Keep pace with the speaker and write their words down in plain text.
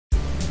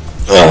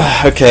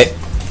Okay,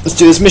 let's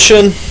do this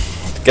mission.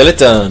 Get it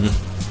done.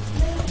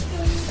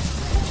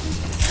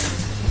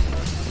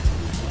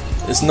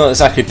 It's not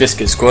exactly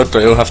Biscuit Squad,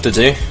 but it'll have to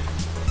do. Menace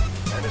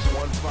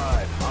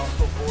 1-5.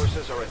 Hostile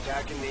forces are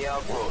attacking the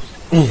outpost.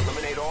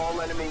 Eliminate all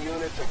enemy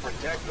units and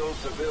protect those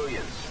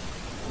civilians.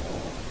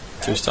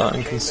 To start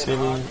and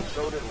concealing.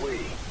 So did we.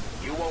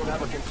 You won't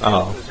have a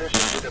concealed position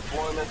for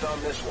deployment on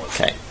this one.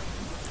 Okay,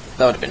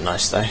 that would have been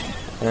nice though.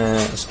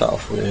 Let's start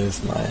off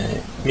with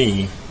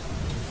me.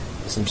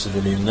 Some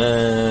civilian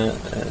there.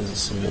 There's a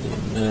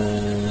civilian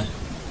there.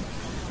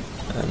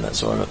 And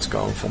that's all I've got to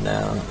go on for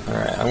now.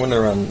 Alright, I'm going to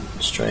run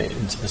straight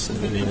into the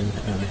civilian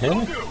over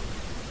here.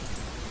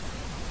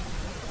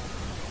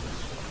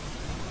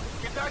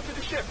 Get back to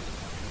the ship.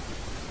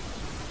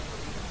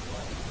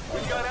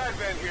 We've got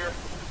Advent here.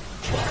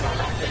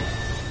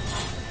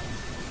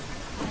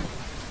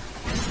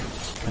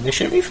 Can they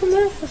shoot me from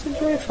there? That's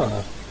very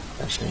far.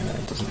 Actually, no,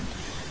 it doesn't.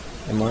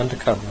 Am I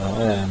undercover?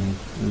 I am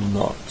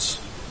not.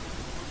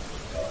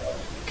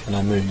 Can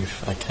I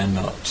move? I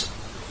cannot.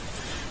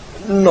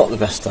 Not the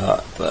best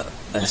start, but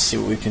let's see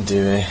what we can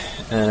do here.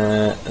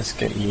 Let's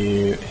get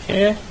you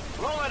here.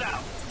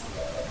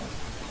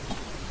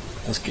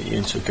 Let's get you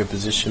into a good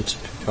position to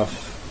pick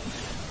off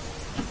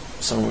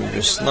someone with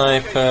your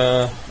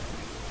sniper.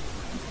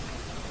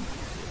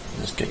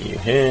 Let's get you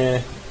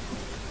here.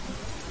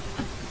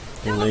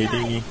 Hey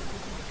lady.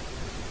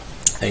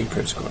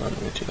 Apron's gone on,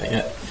 we'll do that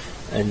yet.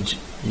 And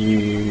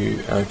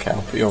you... okay,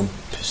 I'll put you on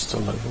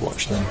pistol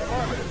overwatch then.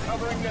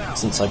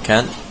 Since I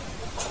can.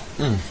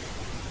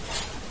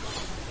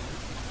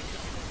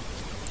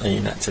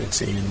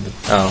 Inactivity in the...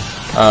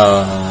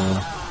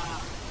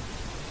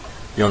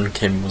 Yon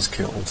Kim was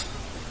killed.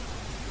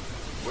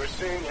 We're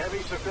seeing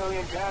heavy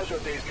civilian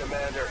casualties,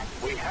 Commander.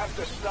 We have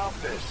to stop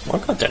this.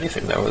 Well, I can't do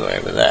anything though, all the way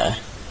over there.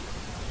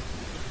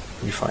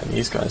 You find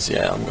these guys?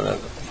 Yeah,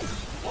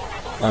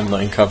 I'm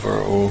not in cover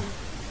at all.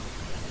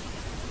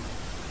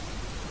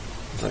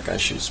 If that guy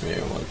shoots me,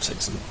 I'll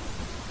take some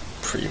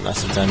pretty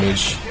massive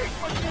damage.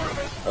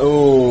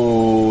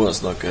 Oh,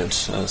 that's not good.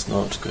 That's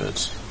not good.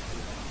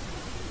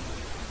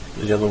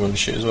 Did the other one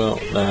shoot as well?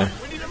 No.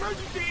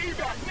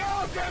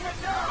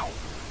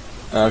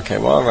 Okay,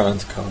 well I ran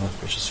into cover,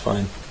 which is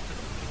fine.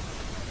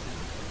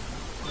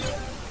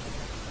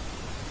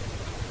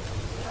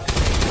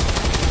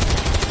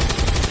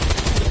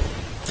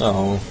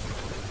 Oh.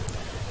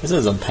 It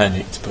says I'm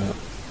panicked, but...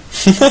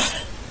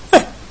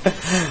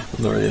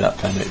 I'm not really that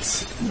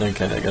panicked.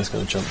 Okay, that guy's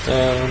gonna jump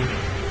down.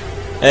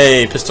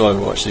 Hey, pistol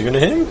overwatch, are you gonna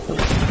hit him?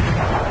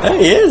 Hey,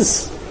 he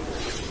is!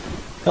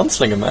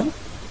 Gunslinger, man.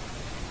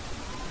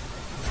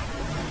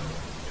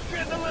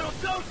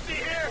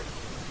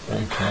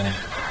 Okay.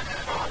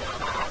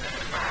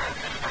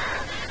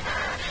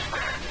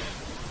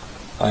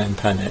 I am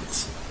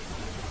panicked.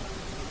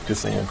 Good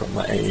thing I've got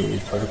my AE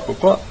protocol.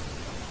 What?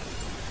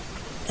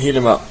 Heal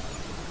him up.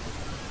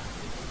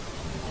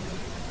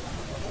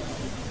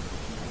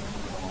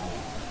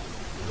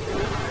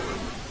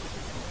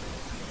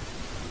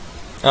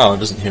 Oh, it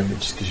doesn't heal you,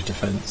 just gives you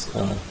defense.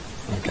 Oh,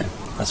 okay,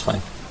 that's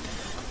fine.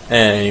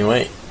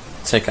 Anyway,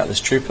 take out this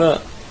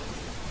trooper.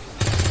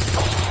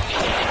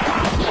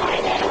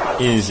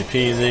 Easy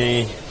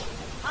peasy.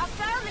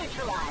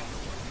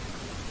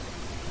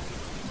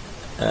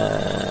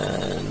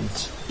 And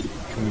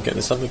can we get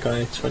this other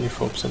guy?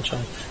 24%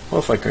 chance. What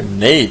if I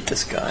grenade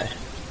this guy?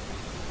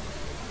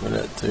 Will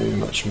it do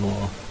much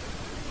more?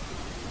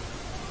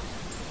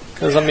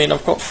 Because I mean,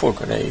 I've got 4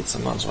 grenades, I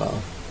might as well.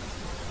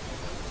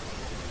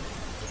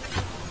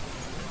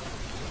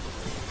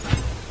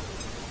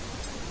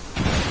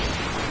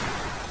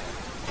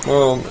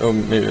 Well,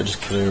 maybe I'll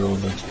just clear all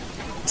the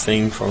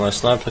thing from my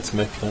sniper to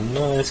make a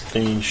nice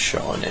clean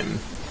shot on him.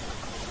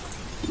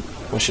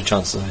 What's your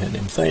chances of hitting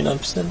him?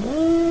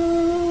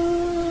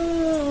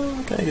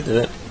 39%? Okay, you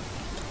did it.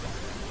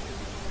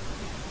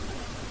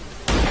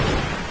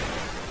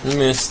 You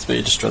missed, but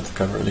you destroyed the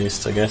cover at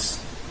least, I guess.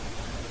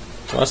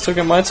 Do I still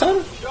get my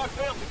turn?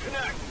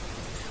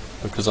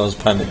 Because I was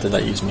panicked, did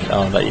that use me?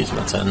 Oh, that used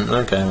my turn.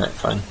 Okay, right,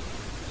 fine.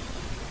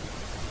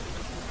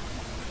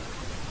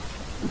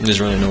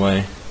 He's running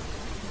away.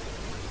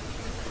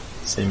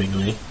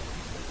 Seemingly.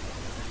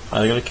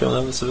 Are they gonna kill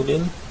another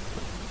civilian?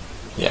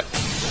 Yep.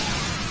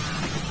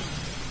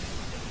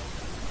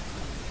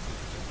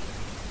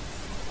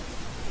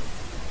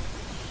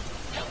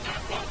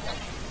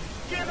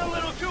 Getting a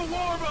little too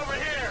warm over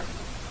here.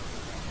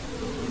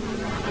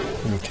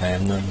 Okay,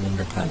 I'm no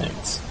longer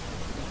panicked.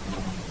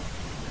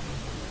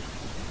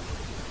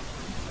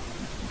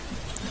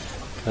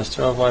 Okay, let's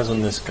do our eyes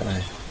on this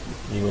guy.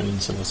 He went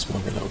into the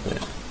smog a little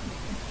bit.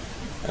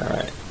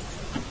 Alright.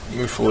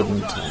 Move forward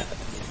and go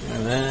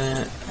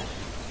there.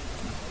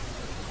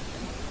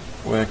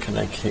 Where can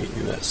I keep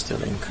you that's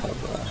still in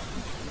cover?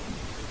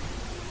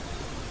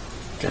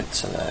 Get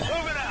to there.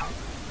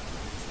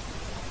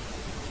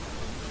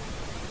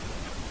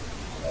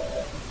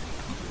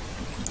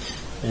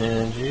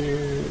 And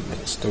you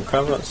that's still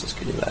cover, let's just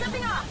get you there.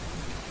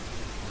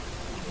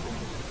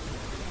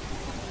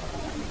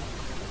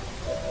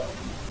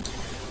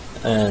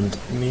 And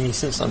me,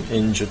 since I'm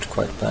injured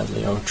quite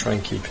badly, I'll try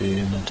and keep you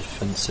in a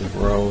defensive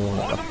role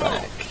at the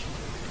back.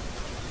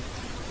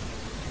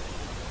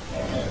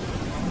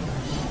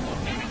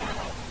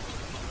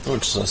 Or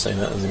just I say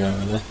that as I go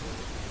over there.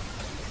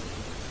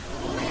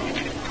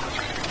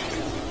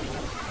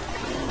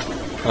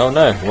 Oh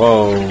no,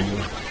 whoa.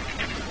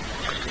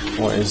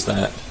 What is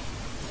that?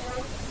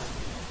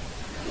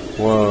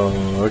 Whoa,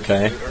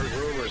 okay. We've heard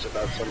rumors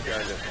about some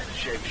kind of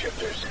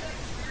shapeshifters.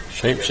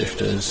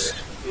 Shapeshifters.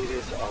 It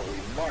is a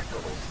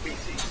remarkable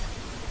species.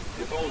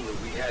 If only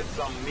we had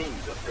some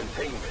means of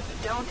containment.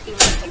 Don't even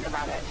think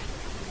about it.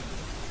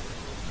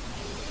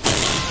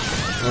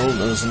 Oh,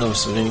 there's another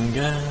civilian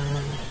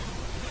gun.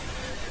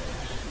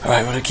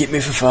 Alright, we're gonna keep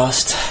moving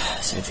fast.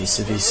 Save these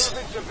civvies.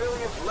 Moving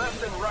civilians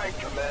left and right,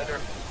 Commander.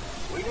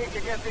 We need to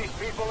get these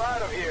people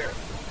out of here.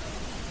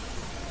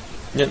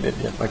 Yep,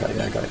 I got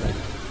you.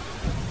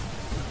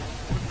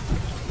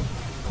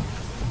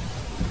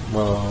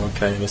 Whoa,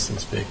 okay, this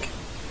thing's big.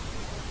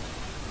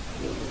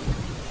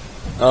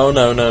 Oh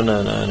no,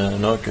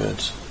 not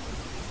good.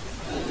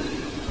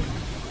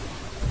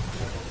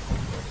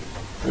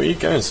 Where are you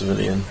going,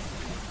 civilian?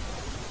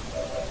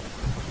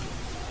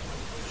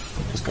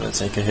 He's gonna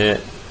take a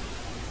hit.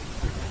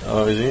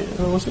 Oh, is he?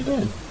 Oh, what's he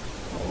doing?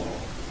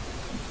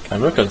 Okay,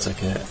 I'm not gonna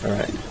take a hit.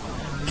 Alright.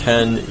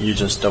 Can you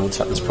just double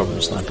tap this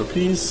problem sniper,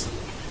 please?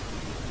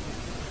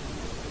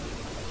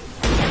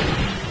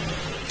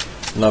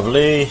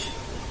 Lovely.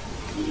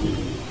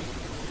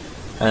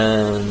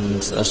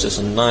 And that's just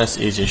a nice,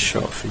 easy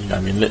shot for you. I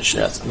mean,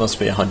 literally, that must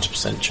be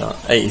 100% chance.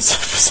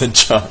 87%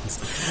 chance.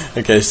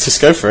 Okay, let's just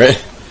go for it.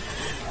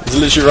 It's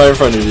literally right in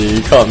front of you.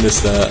 You can't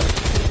miss that.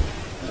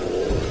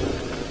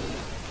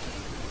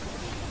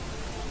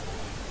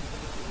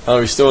 Oh,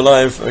 he's still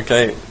alive.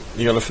 Okay,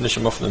 you gotta finish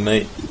him off then,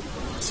 mate.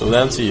 It's all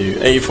down to you.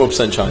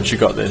 84% chance. You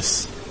got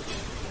this.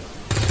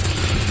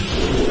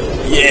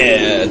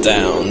 Yeah,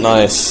 down.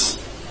 Nice.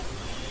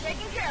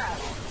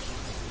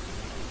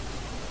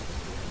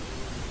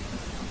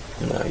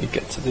 Now you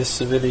get to this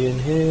civilian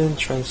here and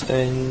try and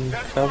stay in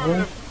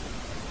cover.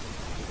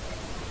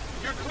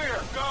 You're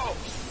clear. Go.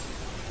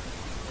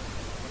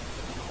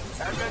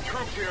 Advent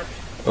troops here.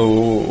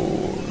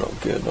 Oh,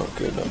 not good.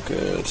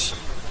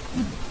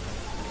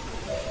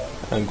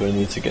 I'm going to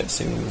need to get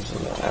things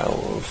out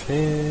of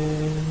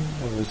here.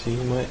 Obviously,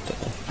 he might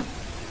die.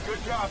 Good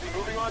copy.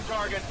 Moving on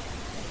target.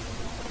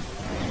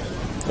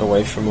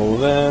 Away from all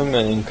them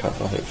and in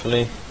cover,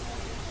 hopefully.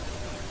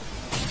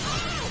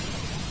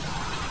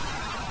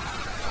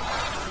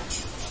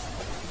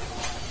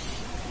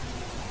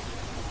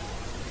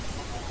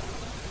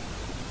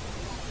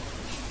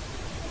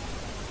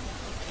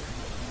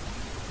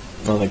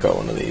 Oh, they got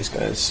one of these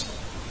guys.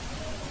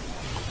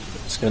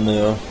 It's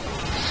gonna.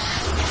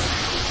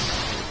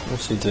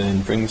 What's he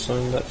doing? Bring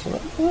something back to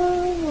that?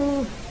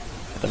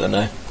 I don't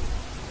know.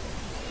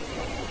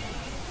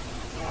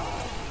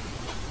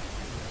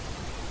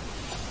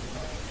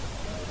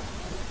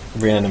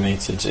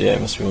 Reanimated. Yeah,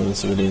 it must be one of the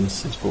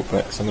civilians he's brought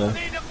back somehow.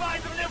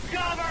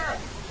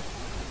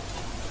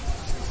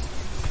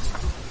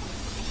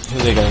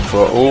 Who's he going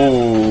for?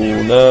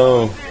 Oh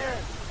no!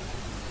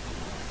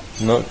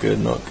 Not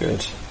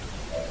good.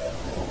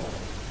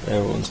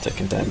 Everyone's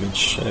taking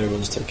damage,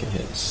 everyone's taking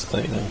hits,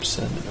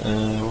 39%.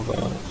 What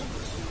about...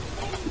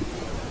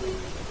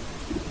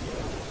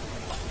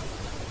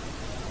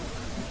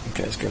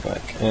 Okay, let's go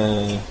back.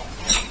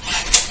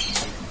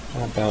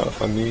 How about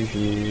if I move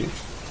you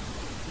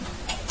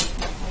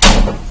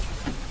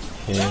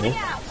here?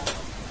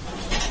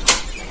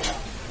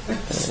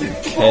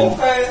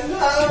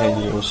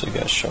 Can you also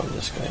get a shot at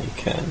this guy? You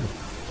can.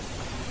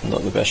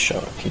 Not the best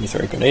shot. Can you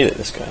throw a grenade at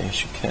this guy?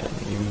 Yes, you can.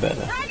 Even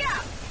better.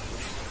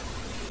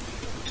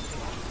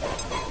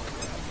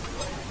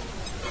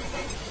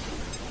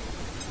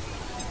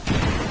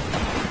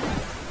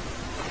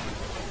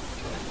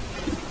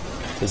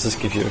 Does this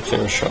give you a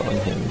clearer shot on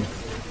him?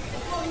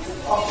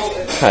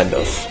 Kind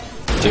of.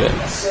 Do it.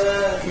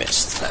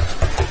 Missed.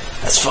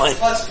 That's fine.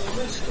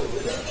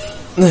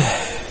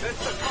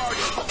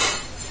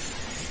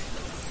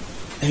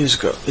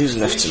 Who's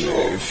left to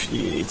move?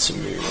 You need to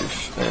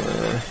move.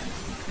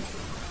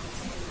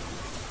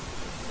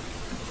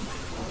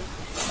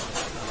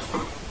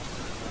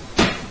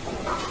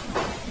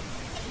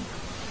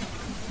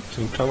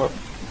 Can you come up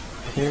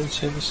here and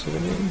save the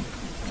civilian?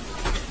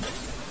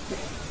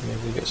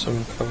 Maybe get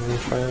some covering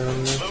fire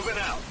on there. Moving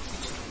out.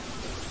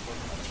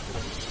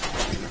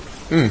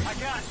 I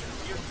got you.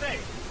 You're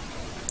safe.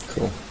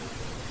 Cool.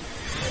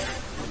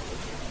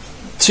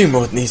 2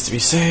 more needs to be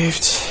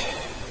saved.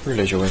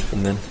 Reload your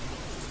weapon then.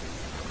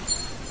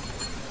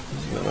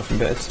 You've got nothing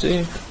better to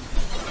do.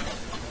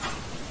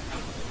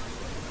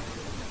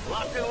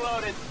 Locked and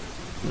loaded.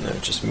 No,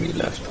 just me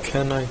left.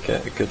 Can I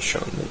get a good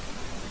shot on them?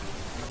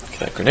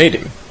 Can I grenade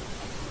him?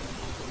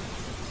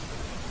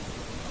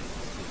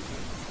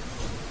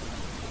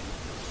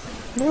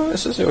 No,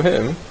 this is still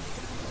him.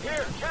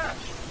 Here, catch.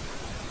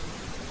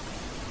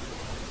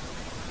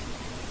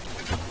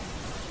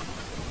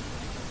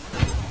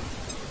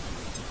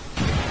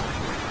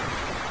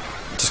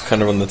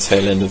 kind of on the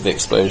tail end of the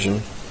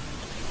explosion.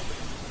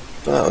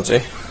 But that'll do.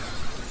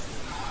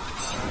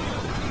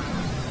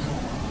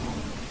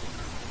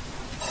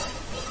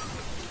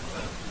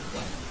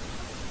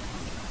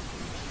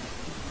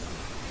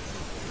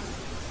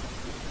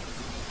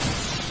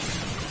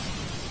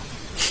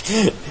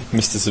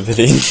 Mr.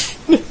 Civilian.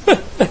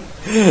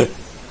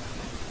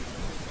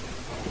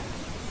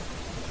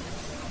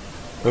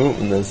 Oh,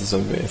 and there's a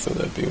zombie. I thought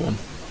there'd be one.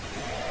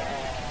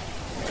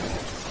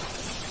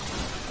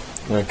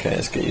 Okay,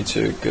 let's get you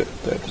to a good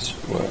purpose.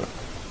 Well,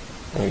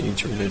 I need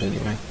to reload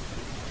anyway.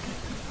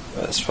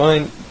 That's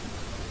fine.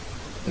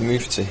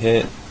 Move to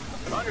here.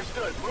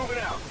 Understood. Moving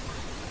out.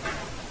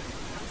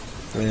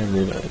 And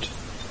reload.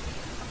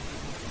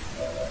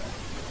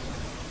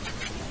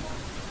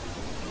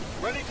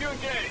 Ready to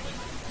engage.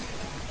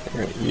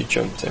 Alright, you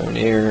jump down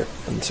here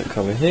and to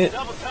cover here.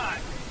 Double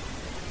time.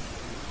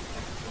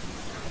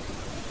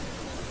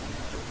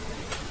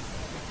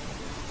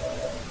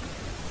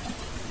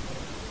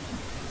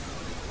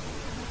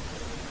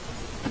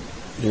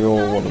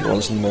 You're one of the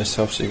ones in the most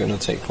health, so you're going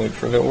to take point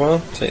for a little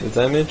while. Take the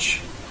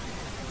damage.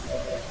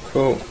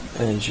 Cool.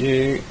 And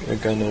you are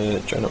going to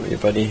join up with your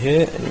buddy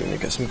here, and you're going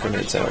to get some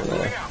grenades out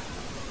there.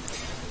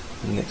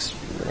 Next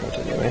round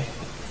anyway.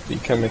 You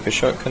can make a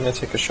shot. Can I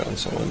take a shot on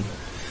someone?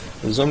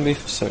 The zombie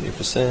for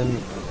 70%.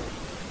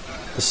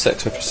 The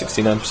sector for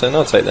 69%.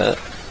 I'll take that.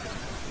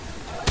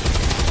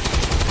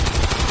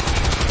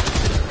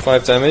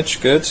 5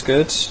 damage. Good,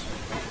 good.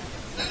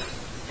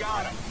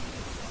 Got him.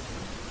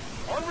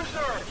 On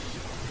reserve.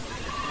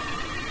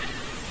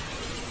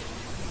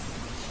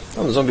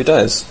 Oh, the zombie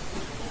dies.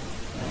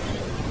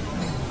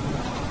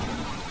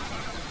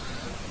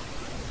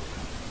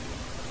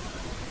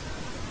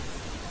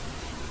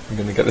 I'm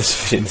gonna get this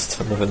civilian this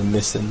time rather than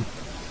missing.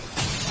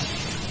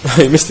 Oh,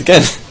 he missed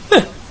again!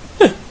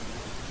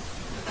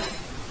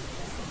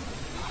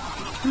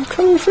 I'm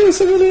coming through,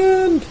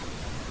 civilian!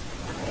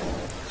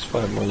 There's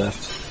 5 more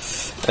left.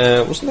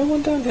 Wasn't there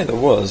one down here? There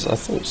was, I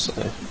thought so.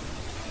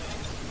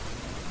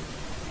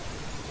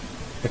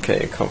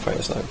 Okay, I can't fight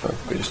a sniper,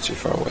 we're just too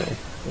far away.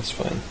 That's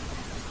fine.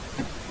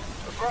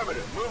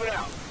 Affirmative. Moving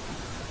out.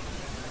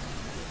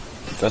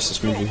 Let's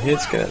just move you here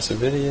to get that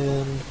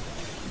civilian.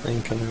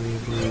 Then can I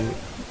move you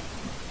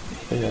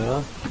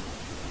here?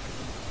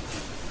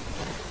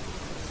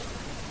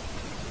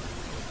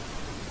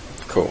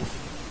 Cool.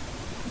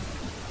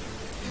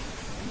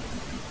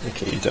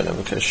 Okay, you don't have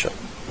a clear shot.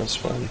 That's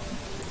fine.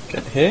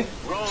 Get here.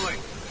 Rolling.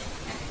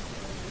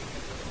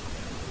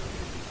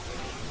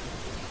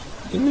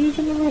 You mean you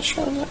didn't have a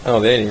shot on that? Oh,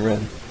 they only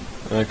ran.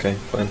 Okay,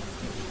 fine.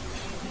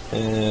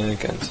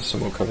 Get into some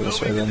more cover this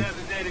way then.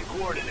 Designated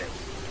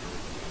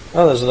coordinates.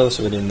 Oh, there's another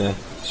civilian there.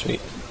 Sweet.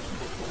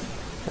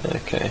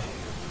 Okay.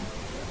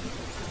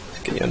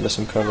 Let's get you under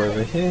some cover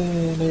over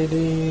here,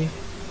 lady.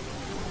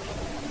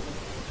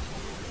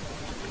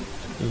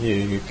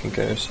 You can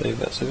go save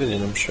that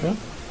civilian, I'm sure.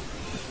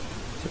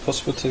 Is it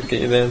possible to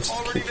get you there and to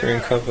keep her in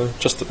cover?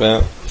 Just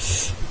about.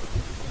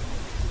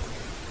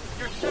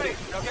 You're safe.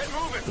 Now get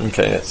moving.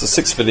 Okay, it's a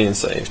 6 civilian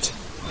saved.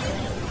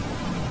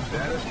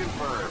 Status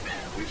confirmed.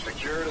 We've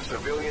secured a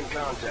civilian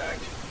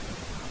contact.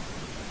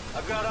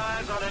 I've got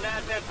eyes on an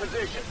advent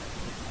position.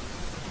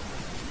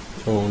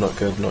 Oh, not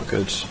good, not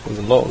good. There's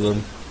a lot of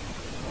them.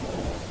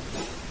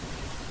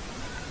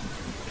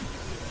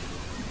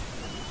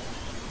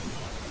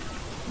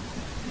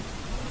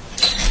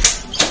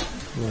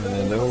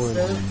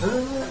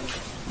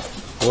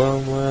 Well,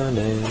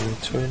 118,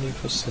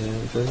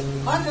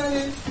 24/7. I got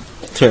it.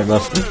 Fair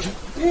enough.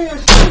 Yeah,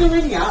 send the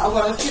ring out.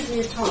 Well, I'll give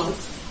you a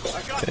chance.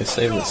 Okay,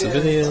 save the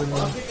civilian.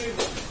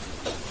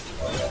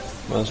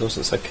 Might as well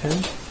since I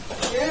can.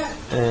 Yeah.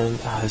 And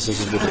there's a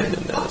civilian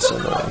in there, that's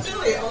annoying.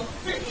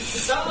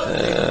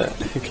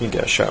 Who can you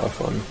get a shot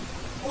off on?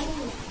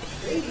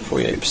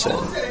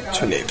 48%,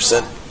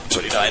 28%,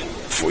 29,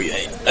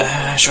 48.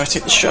 Should I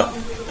take the shot?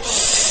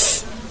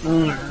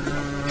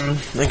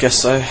 I guess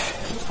so.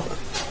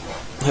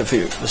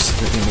 Hopefully this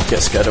thing will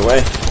get scared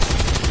away.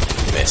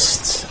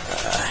 Missed.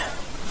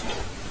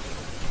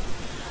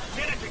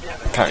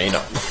 Apparently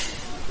not.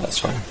 That's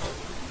fine.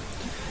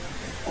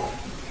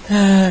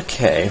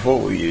 Okay,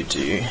 what will you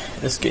do?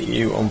 Let's get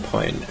you on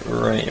point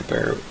right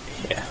about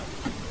here.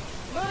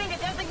 Moving to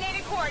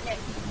designated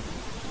coordinates.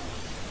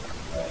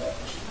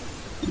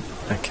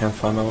 I can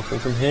find my weapon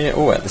from here.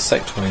 Oh, at the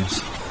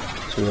sectoids.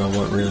 So I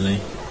want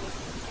really.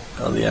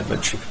 Oh, the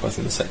advent trooper. I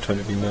think the sectoid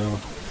would be more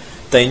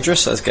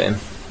dangerous. Let's get him.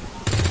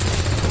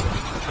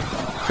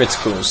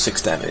 Critical,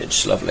 6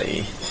 damage.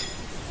 Lovely.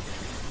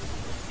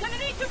 Gonna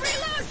need to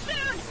reload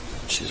soon.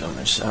 She's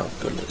almost out of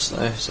bullets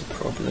though. It's a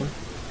problem.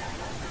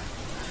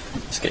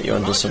 Let's get you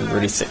under some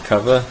really thick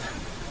cover.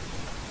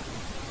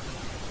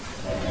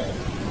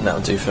 And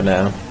that'll do for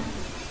now.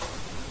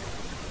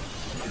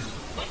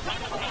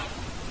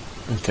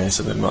 Okay,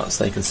 so the marks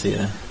they can see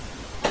her.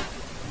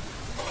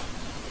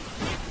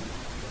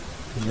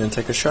 You gonna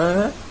take a shot at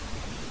that?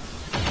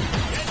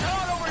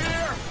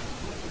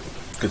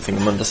 Good thing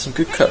I'm under some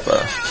good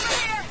cover.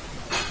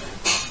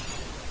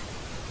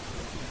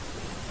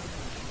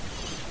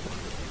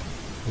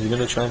 Is he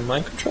going to try and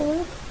mind control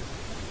her?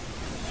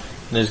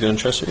 No, he's going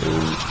to trust her.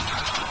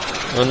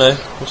 Oh no,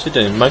 what's he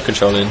doing? Mind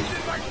controlling.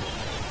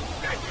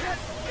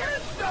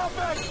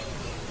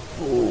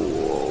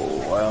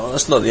 Oh, well,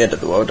 that's not the end of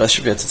the world. I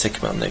should be able to take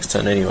him out next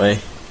turn anyway.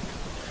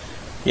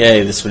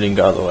 Yay, this one didn't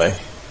go out of the way.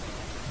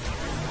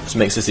 This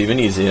makes this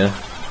even easier.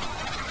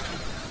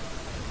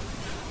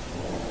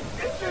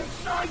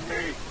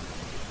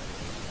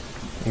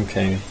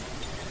 Okay,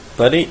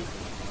 buddy.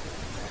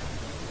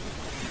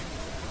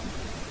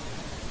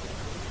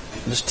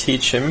 Let's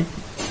teach him.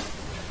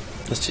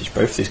 Let's teach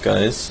both these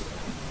guys.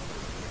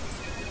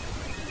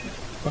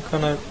 What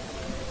kind of...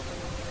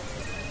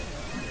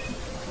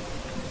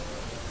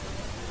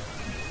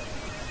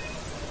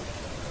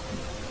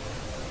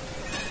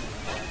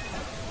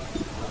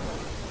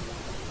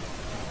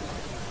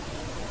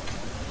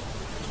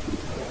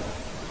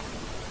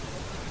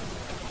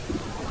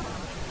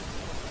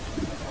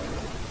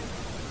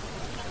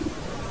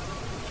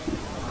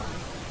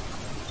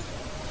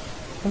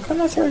 Why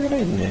can't I throw a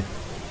grenade in here?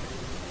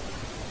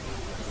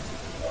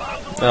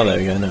 Oh, there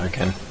we go, now I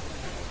can.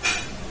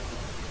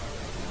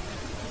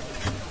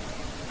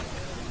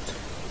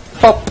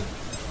 Pop!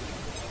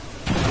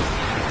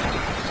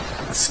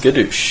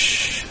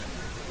 Skadoosh.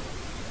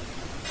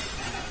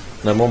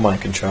 No more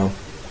mind control.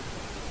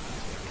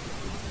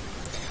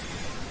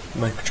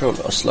 Mind control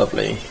loss,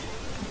 lovely.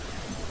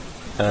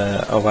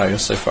 Oh wow, you're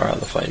so far out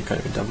of the fight you can't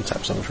even double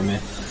tap someone from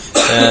here.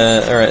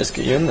 Alright, let's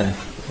get you in there.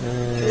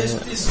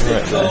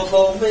 Right there.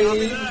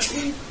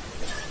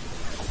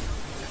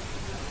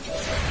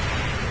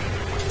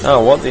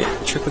 Oh, what the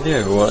trick with the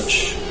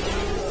Overwatch?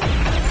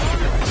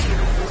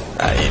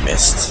 Ah, you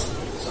missed.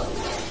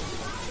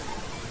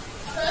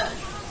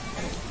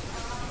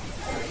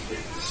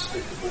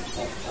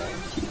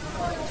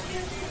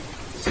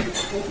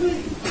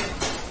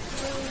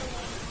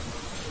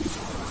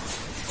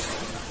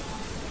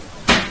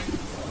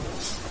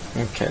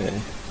 Okay.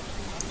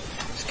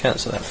 Let's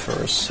cancel that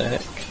for a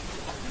sec.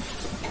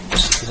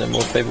 Is there a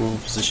more favourable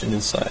position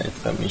inside?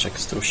 That means I can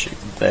still shoot.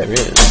 There it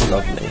is,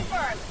 lovely.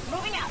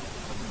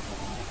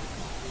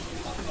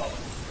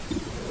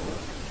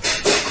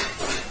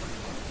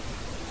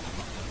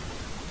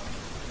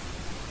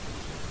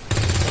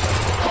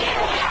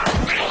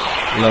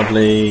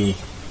 Lovely.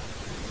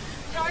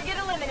 Target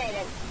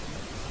eliminated.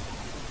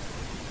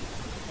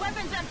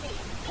 Weapons empty.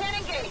 Can't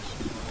engage.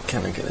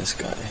 Can I get this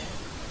guy?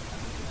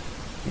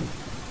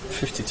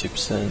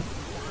 52%.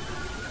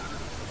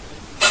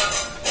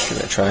 Give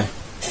it a try.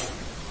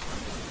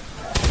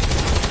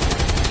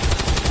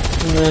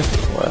 No,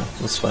 well,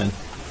 that's fine.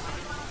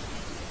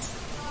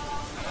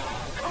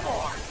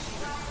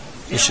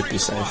 You should be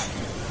safe.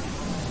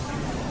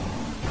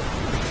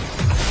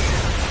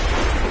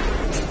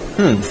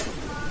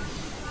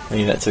 I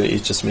mean, that too,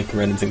 he's just making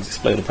random things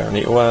explode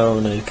apparently. Wow,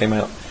 no, he came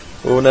out.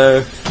 Oh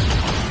no.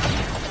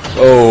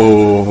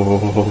 Oh,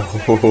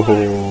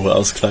 that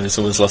was close,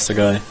 almost lost a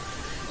guy.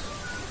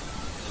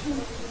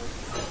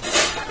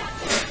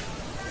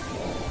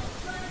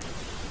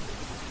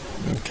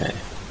 Okay,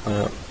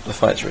 well, the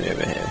fight's really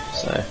over here,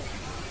 so...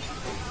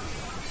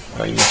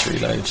 Oh, you need to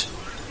reload.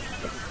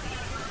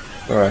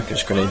 Or I can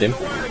just grenade him.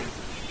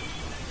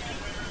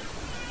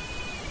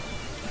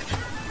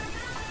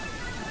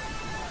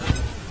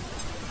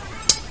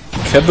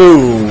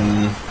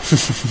 Kaboom!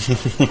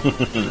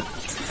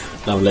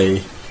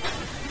 Lovely.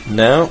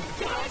 Now,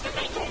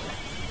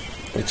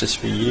 it's just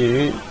for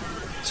you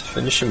to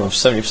finish him off.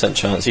 70%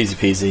 chance, easy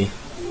peasy.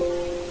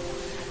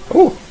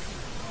 Oh!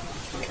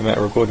 Came out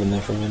of recording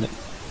there for a minute.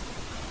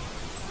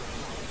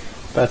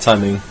 Bad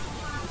timing.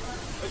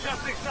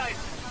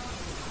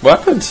 What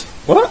happened?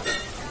 What?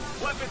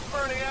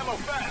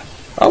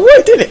 Oh,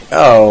 wait, did it?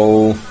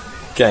 Oh,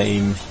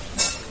 game.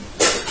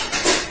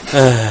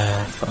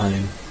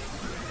 Fine.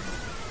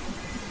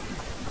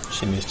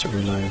 She needs to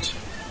reload.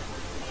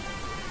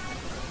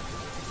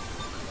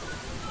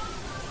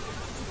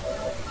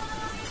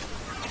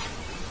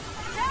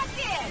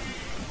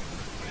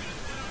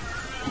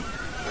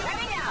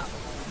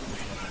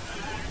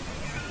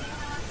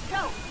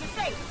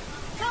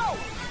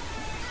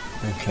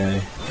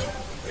 Okay.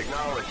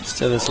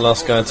 Still this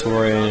last guy to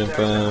worry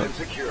about.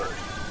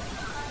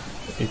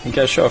 You can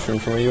get a shot from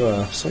where you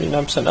are.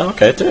 79%. Oh,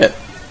 okay, do it.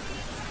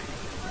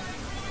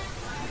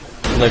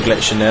 No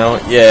glitching now.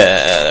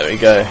 Yeah, there we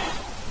go.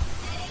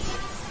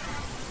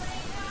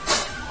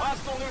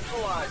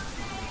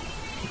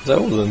 Is that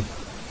all of them?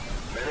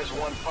 Menace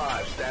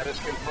 1-5, status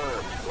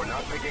confirmed. We're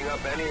not picking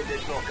up any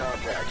additional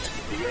contacts.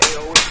 The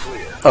AO is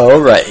clear.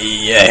 Alright,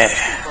 yeah.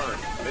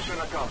 Confirmed. Mission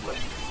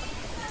accomplished.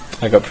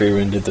 I got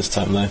pre-wounded this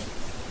time though.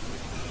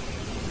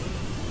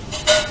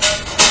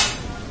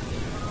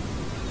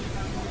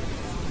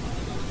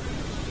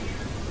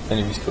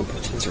 Enemies killed by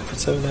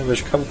 0.7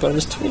 average recovery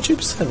bonus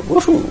 22%.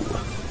 Woohoo!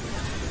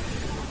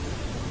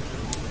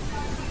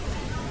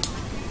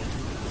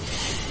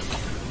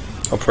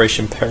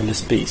 Operation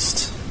Perilous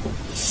Beast.